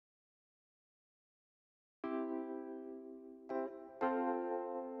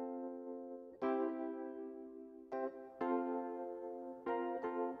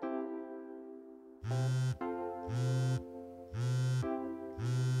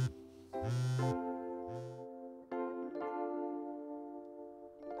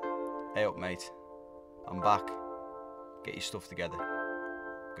Hey up, mate. I'm back. Get your stuff together.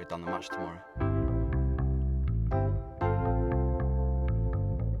 Go down the match tomorrow.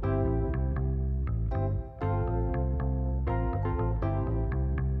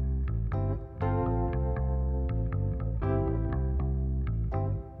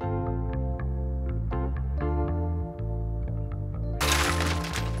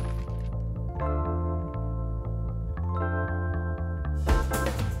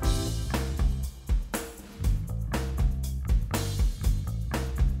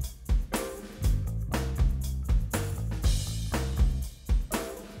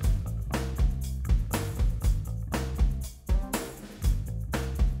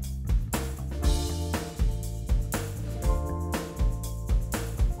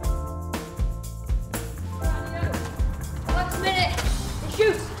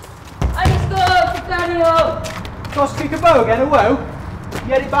 Cross kick a bow again, a woe?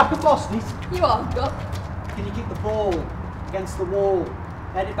 You head it back and lost it? You are, got. Can you kick the ball against the wall,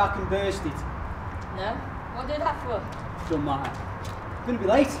 head it back and burst it? No? What did that for? Don't matter. Gonna be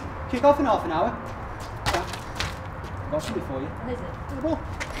late. Kick off in half an hour. Yeah. Got something for you. What is it? Get the ball.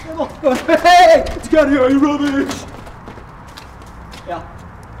 Get the ball. Go on. Hey! It's got here, you rubbish! Yeah.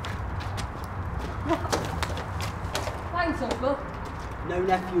 Thanks, Uncle. No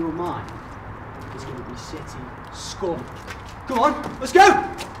nephew of mine is going to be city scum. Come on, let's go!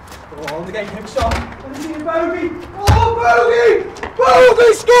 Oh, the game kicks off. Let me see the bogey! Oh, bogey!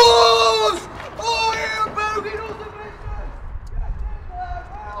 Bogey scores! Oh, yeah, bogey does the business!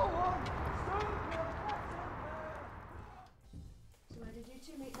 So where did you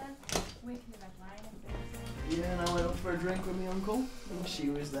two meet then? Waking the red line and Yeah, and I went up for a drink with my uncle, and she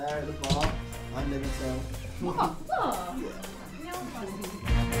was there at the bar. I never tell. what? Oh. Yeah. No fun.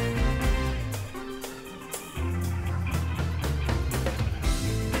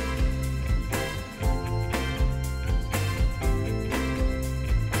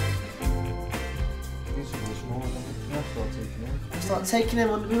 I start taking him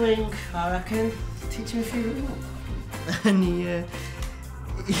under my wing, I reckon, teach him a few little. And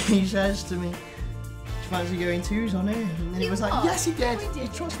he says to me, "Do you fancy going twos on it?" And he was like, "Yes, he did. You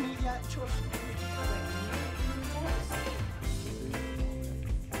trust me? Yeah, trust me."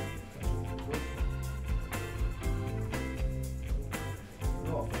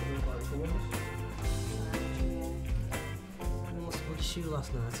 Shoe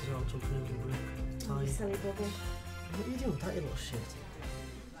last night as well, jumping over the brick. You silly bugger. What are you doing with that, you little shit?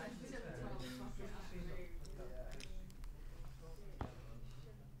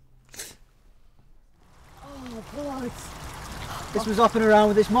 Oh, blood. This was hopping around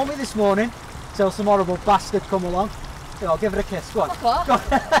with this mummy this morning till some horrible bastard come along. Here, I'll give her a kiss. Go on. What? Go on.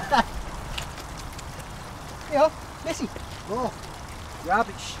 Here, Missy. Oh,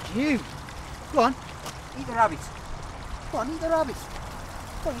 rabbit stew. Go on, eat the rabbit. Go on, eat the rabbit.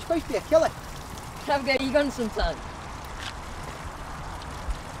 Go on, you're supposed to be a killer. Can I get you gun sometime?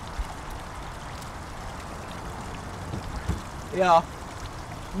 Yeah.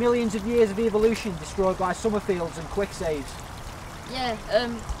 Millions of years of evolution destroyed by summer fields and quick saves. Yeah,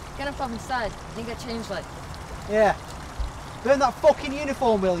 get up off inside. I think I changed like. Yeah. Burn that fucking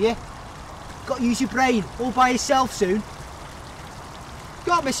uniform, will you? Got to use your brain all by yourself soon.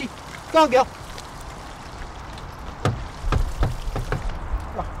 Go on, Missy. Go on, girl.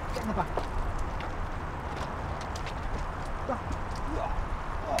 Go on, get in the back. Go on.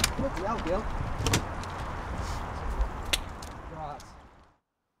 Oh, bloody hell, girl. Right.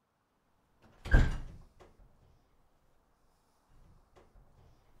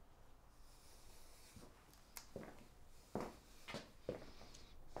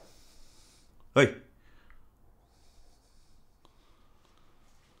 Hey.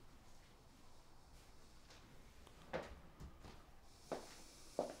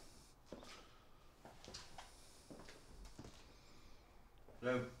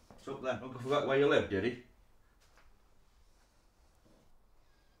 So, what's up then? Uncle forgot where you live, did he?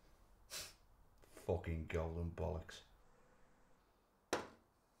 Fucking golden bollocks.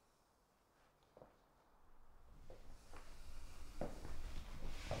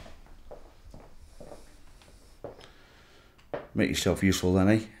 Make yourself useful then,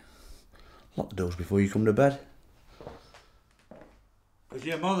 eh? Lock the doors before you come to bed. Because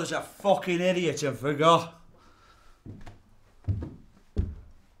your mother's a fucking idiot and forgot.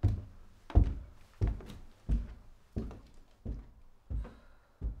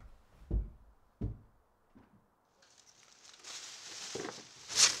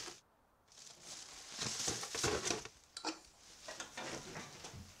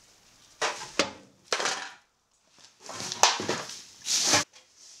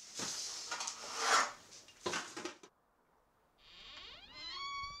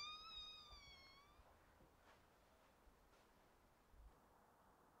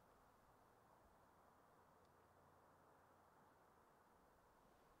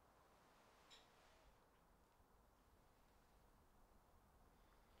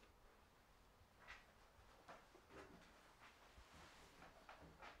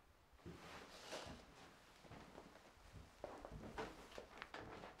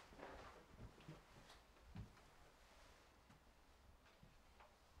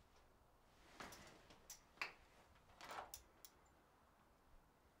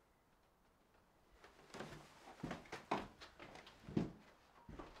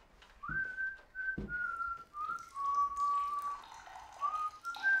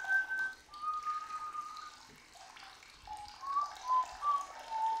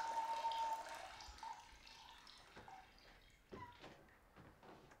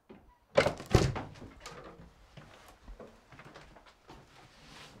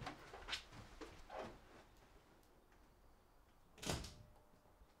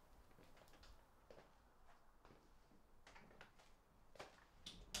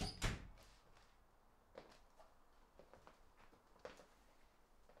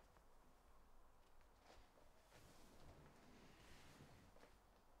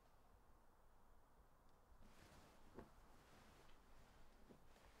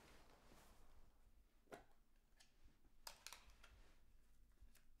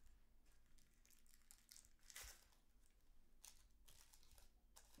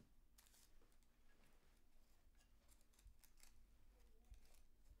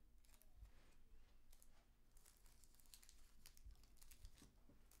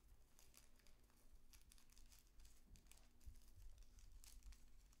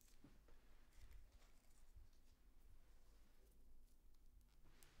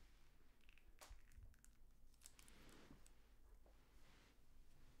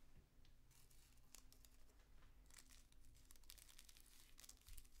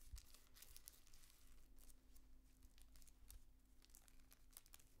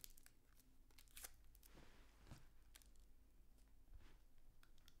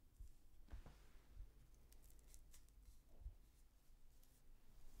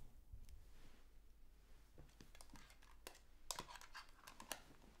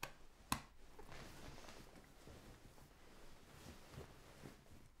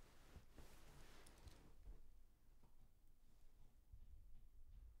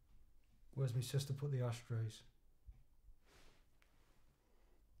 Where's my sister put the ashtrays?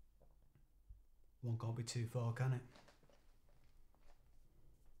 One can't be too far, can it?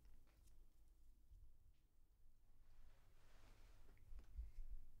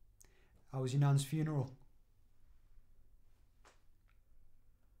 How was your nan's funeral?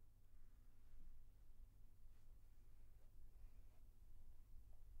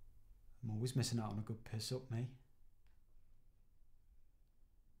 I'm always missing out on a good piss up, me.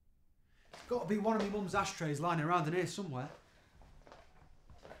 Got to be one of my mum's ashtrays lying around in here somewhere.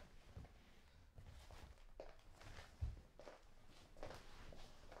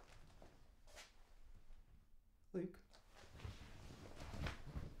 Luke.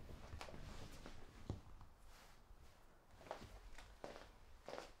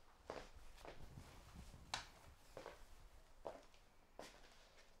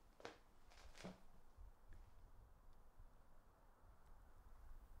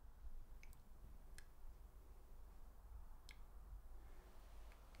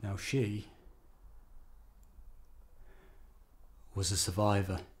 Now she was a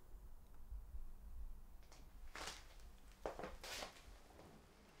survivor.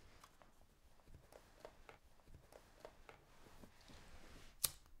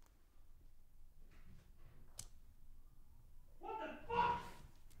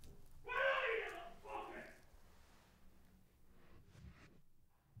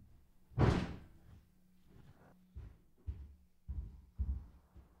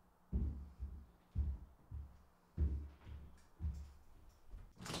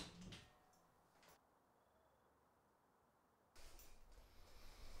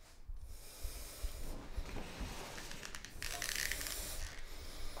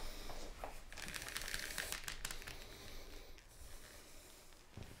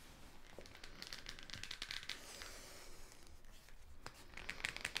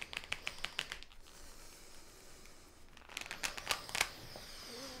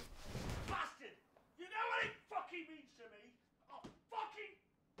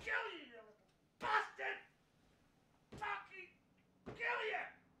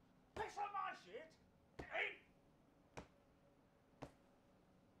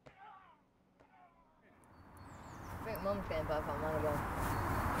 I think Mum's getting back on Malibu.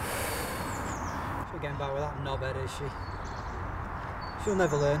 She'll get back with that knobhead, is she? She'll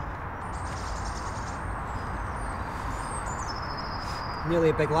never learn. Nearly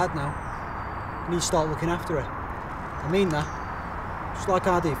a big lad now. You need to start looking after her. I mean that. Just like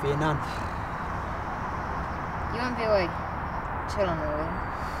I do for your nan. You won't be away chilling, will you?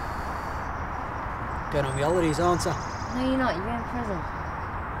 Going on my holidays, aren't I? No, you're not. You're in prison.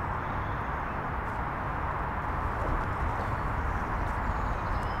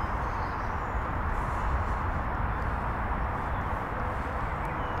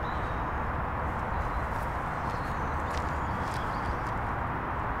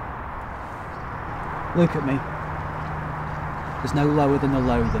 Look at me. There's no lower than a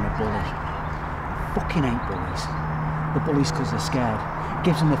low than a bully. I fucking hate bullies. The bullies because they're scared. It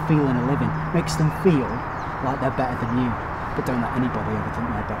gives them the feeling of living. Makes them feel like they're better than you. But don't let anybody ever think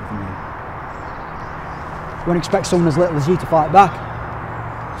they're better than you. You won't expect someone as little as you to fight back.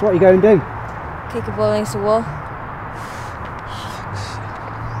 So what are you going to do? Kick a ball against the wall.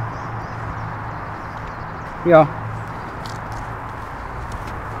 Yeah.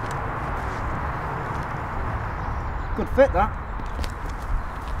 Good fit, that.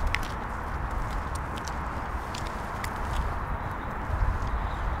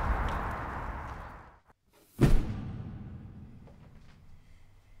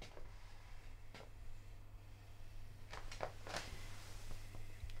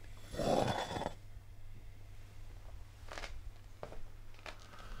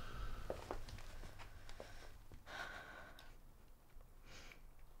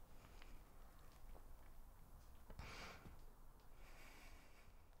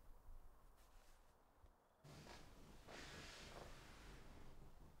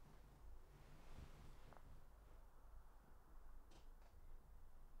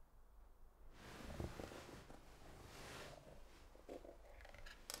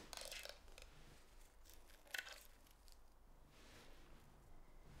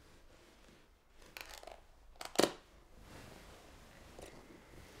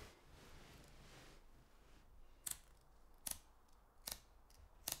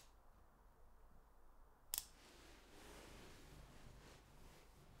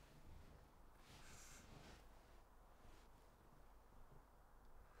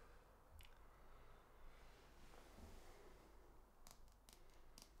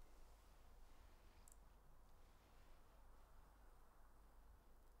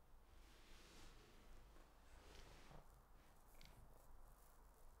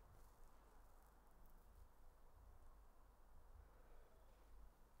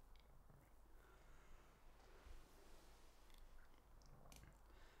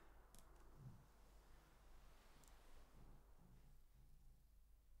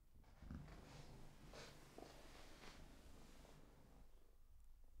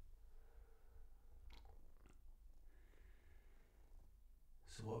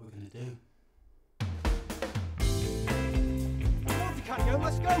 So what are we going to do? Come on, DeCann,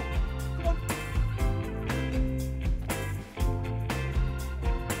 let's go!